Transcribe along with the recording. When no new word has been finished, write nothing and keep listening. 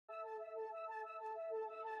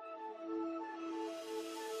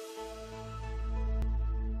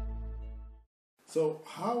So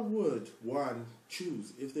how would one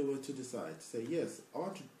choose if they were to decide to say, yes, I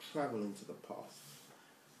want to travel into the past?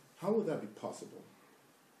 How would that be possible?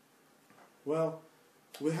 Well,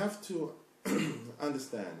 we have to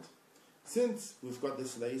understand, since we've got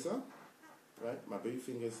this laser, right? My baby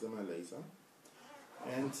finger is my laser,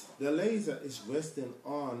 and the laser is resting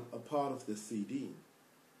on a part of the CD,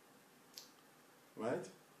 right?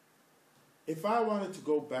 If I wanted to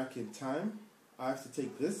go back in time, I have to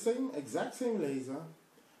take this exact same laser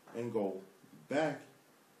and go back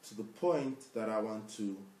to the point that I want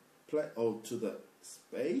to play, or to the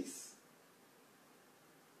space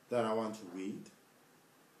that I want to read,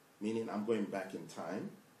 meaning I'm going back in time,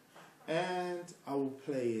 and I will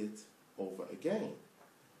play it over again.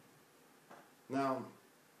 Now,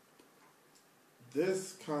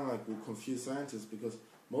 this kind of like will confuse scientists, because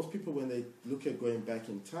most people, when they look at going back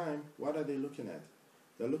in time, what are they looking at?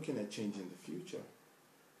 They're looking at changing the future,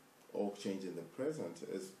 or changing the present,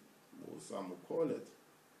 as some will call it.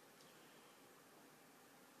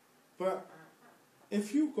 But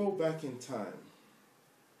if you go back in time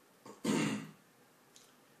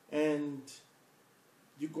and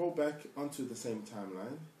you go back onto the same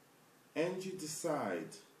timeline and you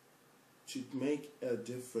decide to make a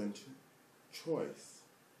different choice,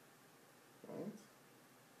 right?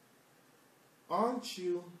 Aren't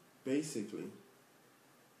you basically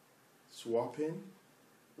swapping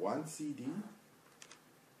one CD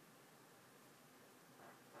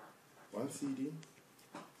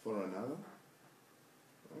for another?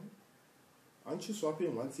 Right? Aren't you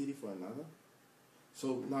swapping one CD for another?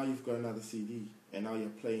 So now you've got another CD, and now you're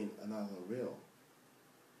playing another reel.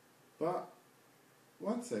 But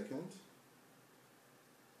one second,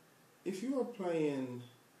 if you are playing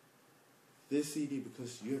this CD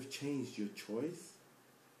because you have changed your choice,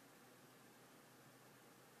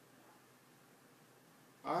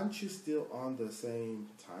 aren't you still on the same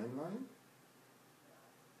timeline?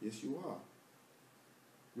 Yes, you are.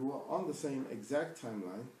 You are on the same exact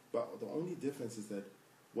timeline, but the only difference is that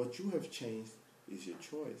what you have changed is your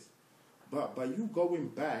choice. But by you going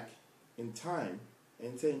back in time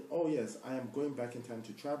and saying, oh yes, I am going back in time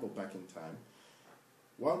to travel back in time,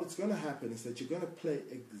 what it's going to happen is that you're going to play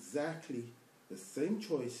exactly the same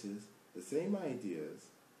choices, the same ideas,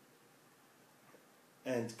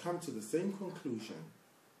 and come to the same conclusion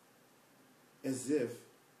as if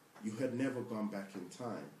you had never gone back in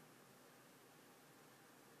time.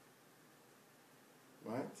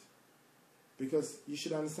 Right? Because you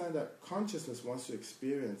should understand that consciousness wants to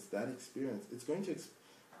experience that experience. It's going to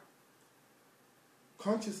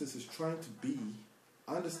consciousness is trying to be,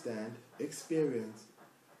 understand, experience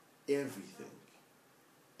everything.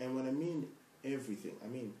 And when I mean everything, I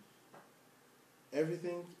mean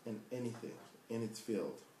everything and anything in its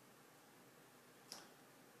field.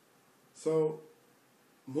 So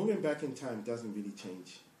moving back in time doesn't really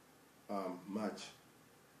change much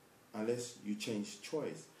unless you change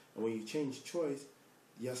choice. And when you change choice,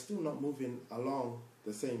 you're still not moving along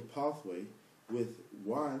the same pathway with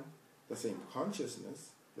one, the same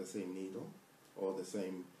consciousness, the same needle, or the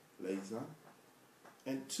same laser.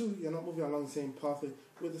 And two, you're not moving along the same pathway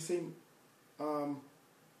with the same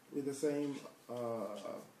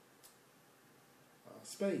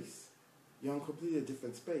space. You're in a completely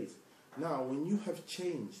different space. Now, when you have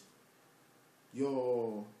changed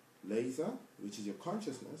your laser, which is your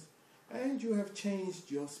consciousness, and you have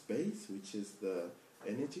changed your space, which is the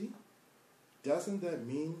energy, doesn't that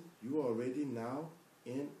mean you are already now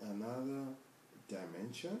in another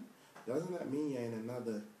dimension? Doesn't that mean you're in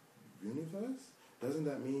another universe? Doesn't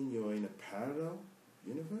that mean you're in a parallel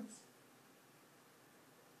universe?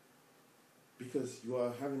 Because you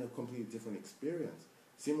are having a completely different experience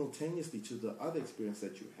simultaneously to the other experience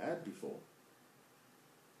that you had before.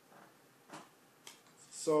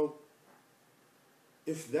 So,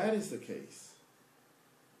 if that is the case,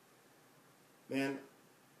 then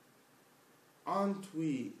aren't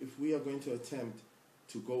we, if we are going to attempt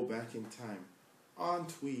to go back in time,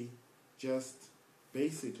 aren't we just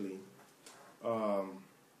basically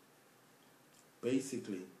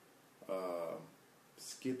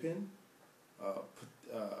skipping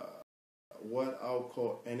what I'll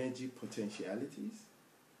call energy potentialities?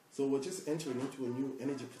 So we're just entering into a new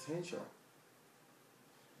energy potential.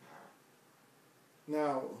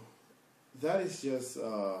 Now, that is just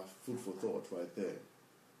food for thought right there.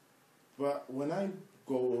 But when I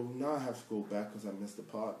go, now I have to go back because I missed the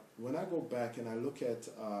part. When I go back and I look at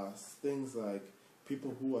things like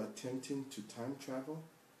people who are attempting to time travel.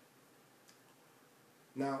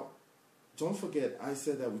 Now, don't forget, I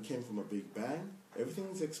said that we came from a big bang. Everything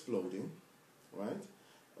is exploding, right?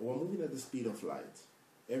 We're moving at the speed of light.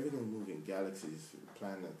 everything moving, galaxies,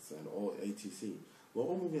 planets, and all ATC, we're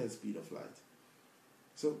all moving at the speed of light.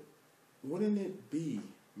 So wouldn't it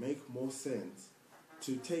make more sense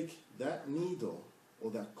to take that needle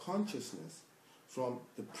or that consciousness from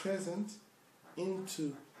the present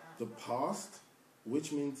into the past,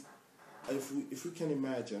 which means if we can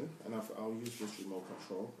imagine, and I'll use this remote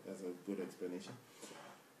control as a good explanation.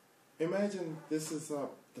 Imagine this is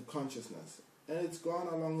the consciousness, and it's gone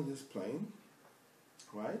along this plane,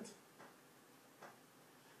 right?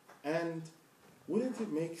 And wouldn't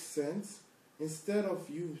it make sense, instead of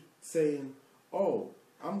you saying, oh,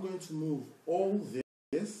 I'm going to move all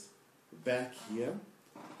this back here,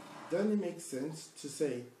 doesn't it make sense to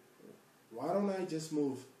say, why don't I just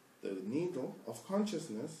move the needle of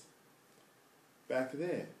consciousness back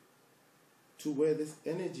there to where this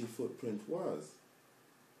energy footprint was?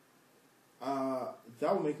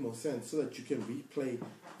 That will make more sense, so that you can replay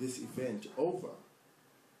this event over,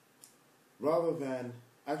 rather than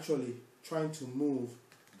actually trying to move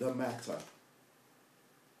the matter.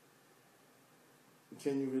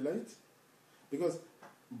 Can you relate? Because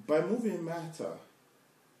by moving matter,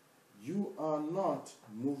 you are not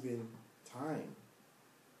moving time.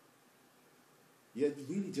 You're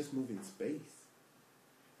really just moving space.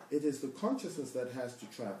 It is the consciousness that has to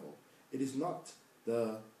travel. It is not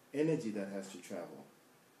the energy that has to travel.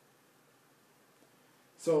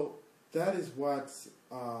 So that is what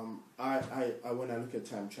I when I look at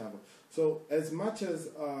time travel. So as much as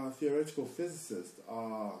theoretical physicists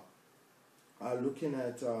are looking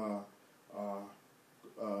at the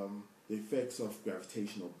effects of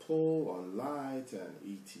gravitational pull on light and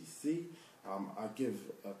etc., I give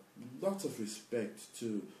lots of respect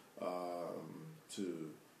to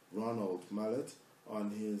Ronald Mullett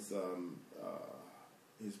on his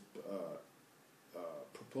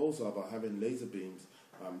proposal about having laser beams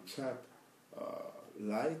trap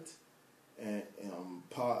light and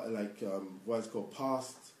what's called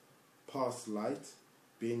past light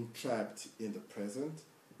being trapped in the present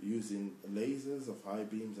using lasers of high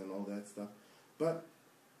beams and all that stuff. But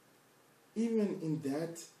even in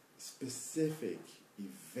that specific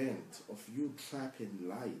event of you trapping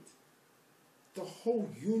light, the whole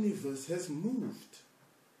universe has moved.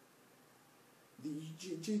 You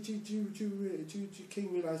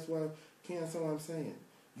can't realize can't understand what I'm saying.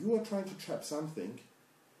 You are trying to trap something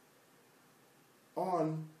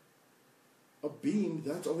on a beam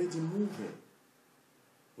that's already moving,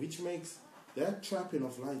 which makes that trapping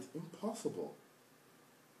of light impossible,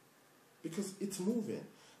 because it's moving.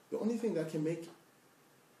 The only thing that can make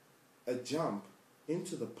a jump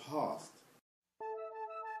into the past